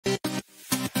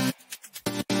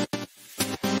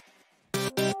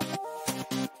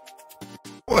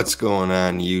What's going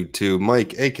on, YouTube?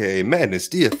 Mike, aka Madness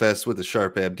DFS with the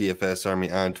Sharp App DFS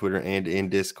Army on Twitter and in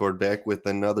Discord, back with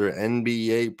another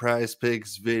NBA Prize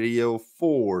Picks video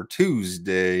for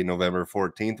Tuesday, November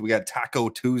 14th. We got Taco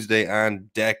Tuesday on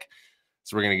deck,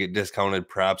 so we're going to get discounted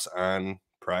props on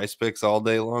Prize Picks all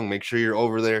day long. Make sure you're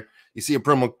over there. You see a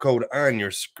promo code on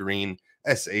your screen,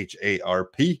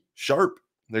 SHARP, Sharp.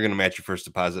 They're going to match your first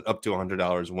deposit up to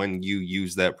 $100 when you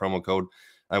use that promo code.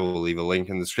 I will leave a link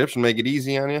in the description. Make it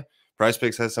easy on you.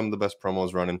 PrizePicks has some of the best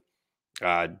promos running.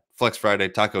 Flex Friday,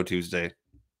 Taco Tuesday,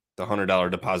 the $100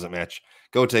 deposit match.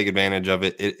 Go take advantage of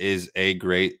it. It is a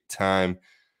great time.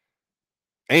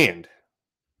 And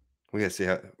we got to see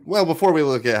how, well, before we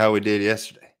look at how we did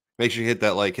yesterday, make sure you hit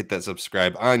that like, hit that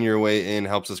subscribe on your way in.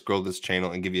 Helps us grow this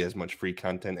channel and give you as much free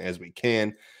content as we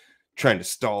can. Trying to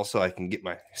stall so I can get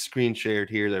my screen shared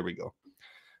here. There we go.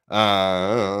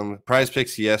 Prize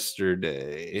Picks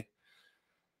yesterday.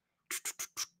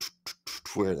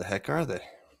 Where the heck are they?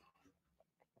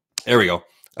 There we go.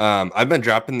 I've been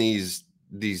dropping these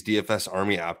DFS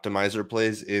Army Optimizer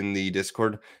plays in the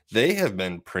Discord. They have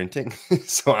been printing,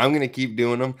 so I'm going to keep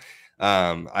doing them.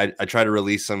 I try to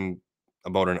release them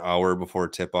about an hour before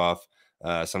tip off,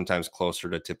 sometimes closer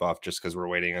to tip off just because we're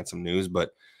waiting on some news.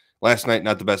 But last night,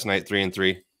 not the best night,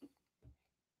 3-3.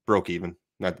 Broke even,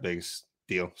 not the biggest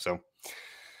deal. So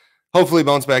hopefully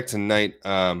bounce back tonight.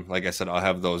 Like I said, I'll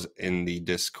have those in the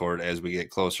Discord as we get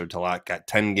closer to lock. Got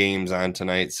 10 games on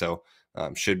tonight, so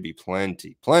should be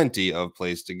plenty of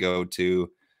plays to go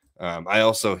to. I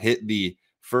also hit the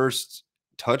first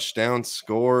touchdown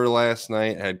score last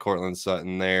night. Had Cortland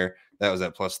Sutton there. That was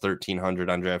at plus 1,300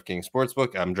 on DraftKings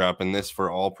Sportsbook. I'm dropping this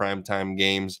for all primetime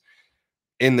games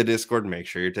in the Discord. Make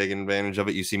sure you're taking advantage of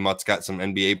it. You see Mutt's got some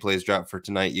NBA plays dropped for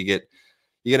tonight. You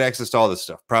get access to all this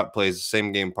stuff. Prop plays,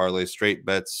 same game parlays, straight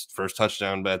bets, first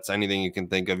touchdown bets, anything you can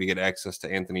think of. You get access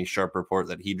to Anthony's Sharp Report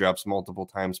that he drops multiple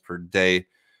times per day,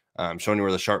 showing you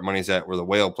where the sharp money's at, where the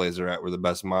whale plays are at, where the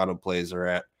best model plays are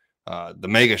at. The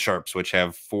mega sharps, which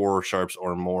have 4 sharps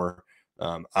or more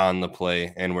on the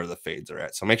play, and where the fades are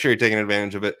at. So make sure you're taking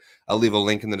advantage of it. I'll leave a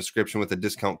link in the description with a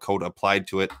discount code applied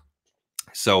to it.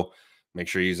 So make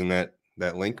sure you're using that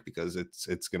link because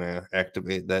it's going to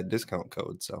activate that discount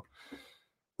code. So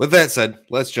with that said,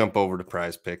 let's jump over to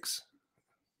Prize Picks.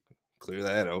 Clear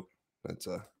that out. That's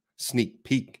a sneak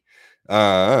peek.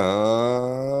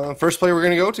 First play we're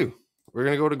going to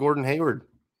go to Gordon Hayward.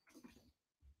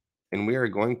 And we are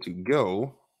going to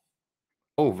go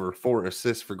over 4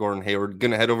 assists for Gordon Hayward.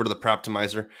 Going to head over to the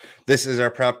Proptimizer. This is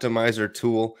our Proptimizer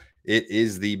tool. It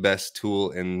is the best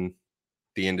tool in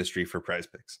the industry for Prize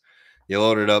Picks. You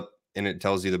load it up, and it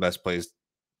tells you the best plays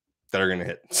that are going to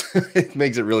hit. It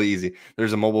makes it really easy.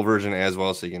 There's a mobile version as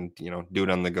well, so you can, do it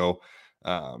on the go.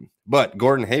 But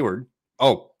Gordon Hayward,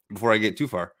 before I get too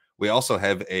far, we also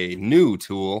have a new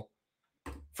tool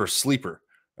for Sleeper.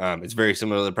 It's very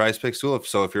similar to the Prize Picks tool.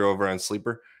 So if you're over on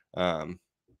Sleeper,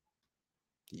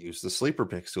 use the Sleeper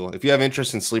Picks tool. If you have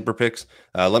interest in Sleeper Picks,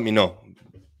 let me know.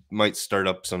 Might start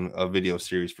up a video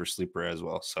series for Sleeper as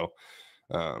well. So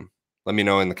let me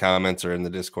know in the comments or in the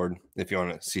Discord if you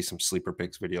want to see some Sleeper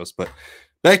Picks videos. But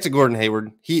back to Gordon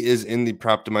Hayward. He is in the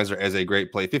Proptimizer as a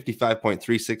great play.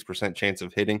 55.36% chance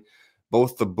of hitting.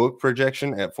 Both the book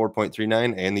projection at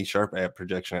 4.39 and the Sharp app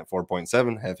projection at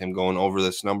 4.7 have him going over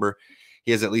this number.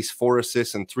 He has at least 4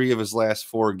 assists in 3 of his last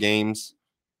 4 games.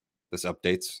 This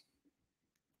updates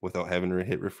without having to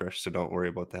hit refresh, so don't worry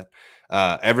about that.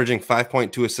 Averaging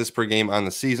 5.2 assists per game on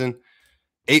the season.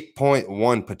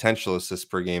 8.1 potential assists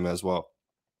per game as well.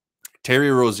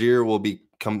 Terry Rozier will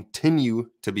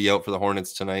continue to be out for the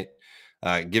Hornets tonight,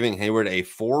 giving Hayward a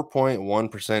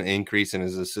 4.1% increase in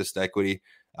his assist equity.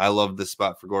 I love this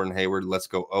spot for Gordon Hayward. Let's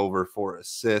go over 4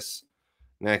 assists.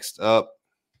 Next up,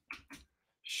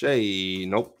 Shea.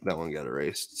 Nope, that one got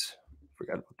erased.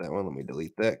 Forgot about that one. Let me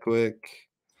delete that quick.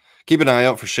 Keep an eye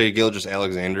out for Shea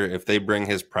Gilgeous-Alexander. If they bring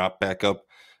his prop back up,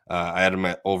 I had him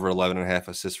at over 11.5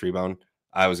 assist rebound.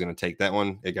 I was going to take that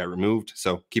one. It got removed.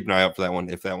 So keep an eye out for that one.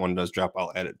 If that one does drop,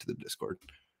 I'll add it to the Discord.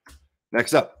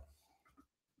 Next up,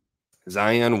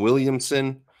 Zion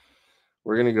Williamson.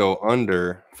 We're going to go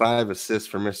under 5 assists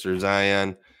for Mr.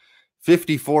 Zion.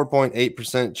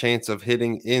 54.8% chance of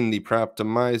hitting in the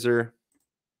Proptimizer.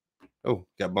 Oh,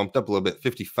 got bumped up a little bit.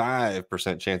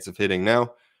 55% chance of hitting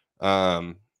now.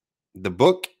 The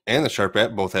book and the Sharp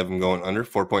app both have him going under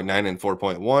 4.9 and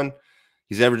 4.1.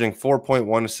 He's averaging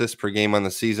 4.1 assists per game on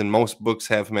the season. Most books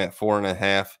have him at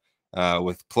 4.5,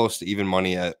 with close to even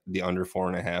money at the under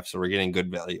 4.5. So we're getting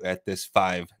good value at this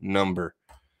 5 number.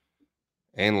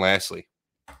 And lastly,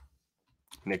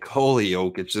 Nikola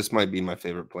Jokic. This might be my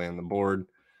favorite play on the board.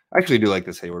 I actually do like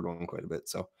this Hayward one quite a bit.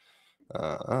 So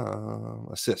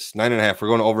assists 9.5. We're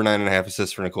going over 9.5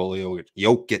 assists for Nikola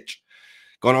Jokic.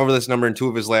 Going over this number in 2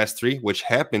 of his last 3, which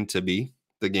happened to be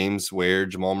the games where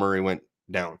Jamal Murray went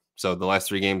down. So the last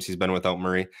 3 games he's been without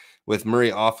Murray. With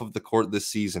Murray off of the court this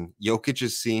season, Jokic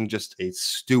is seeing just a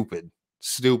stupid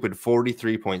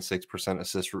 43.6%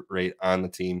 assist rate on the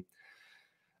team.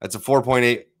 That's a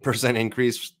 4.8%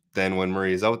 increase than when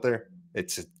Murray is out there.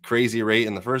 It's a crazy rate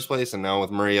in the first place, and now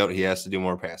with Murray out, he has to do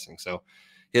more passing. So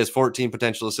he has 14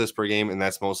 potential assists per game, and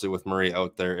that's mostly with Murray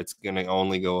out there. It's going to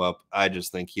only go up. I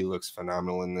just think he looks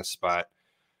phenomenal in this spot.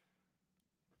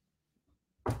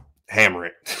 Hammer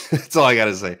it. That's all I got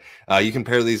to say. You can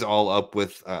pair these all up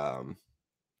with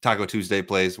Taco Tuesday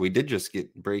plays. We did just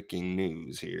get breaking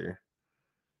news here.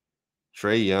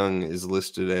 Trae Young is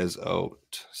listed as out.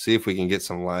 See if we can get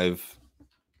some live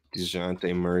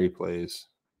DeJounte Murray plays.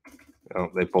 Oh,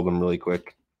 they pulled him really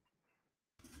quick.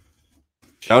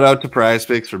 Shout out to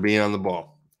PrizePicks for being on the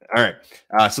ball. All right.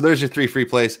 So there's your 3 free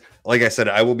plays. Like I said,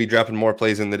 I will be dropping more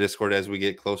plays in the Discord as we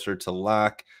get closer to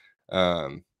lock.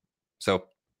 So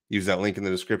use that link in the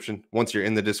description. Once you're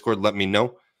in the Discord, let me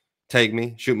know. Tag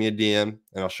me, shoot me a DM,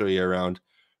 and I'll show you around.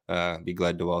 Be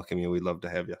glad to welcome you. We'd love to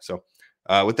have you. So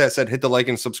with that said, hit the like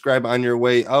and subscribe on your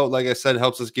way out. Like I said,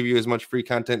 helps us give you as much free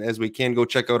content as we can. Go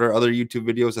check out our other YouTube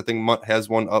videos. I think Mutt has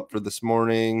one up for this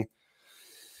morning.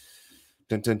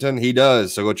 He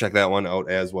does. So go check that one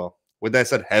out as well. With that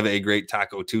said, have a great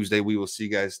Taco Tuesday. We will see you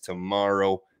guys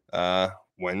tomorrow,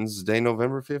 Wednesday,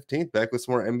 November 15th. Back with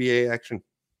some more NBA action.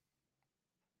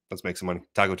 Let's make some money.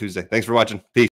 Taco Tuesday. Thanks for watching. Peace.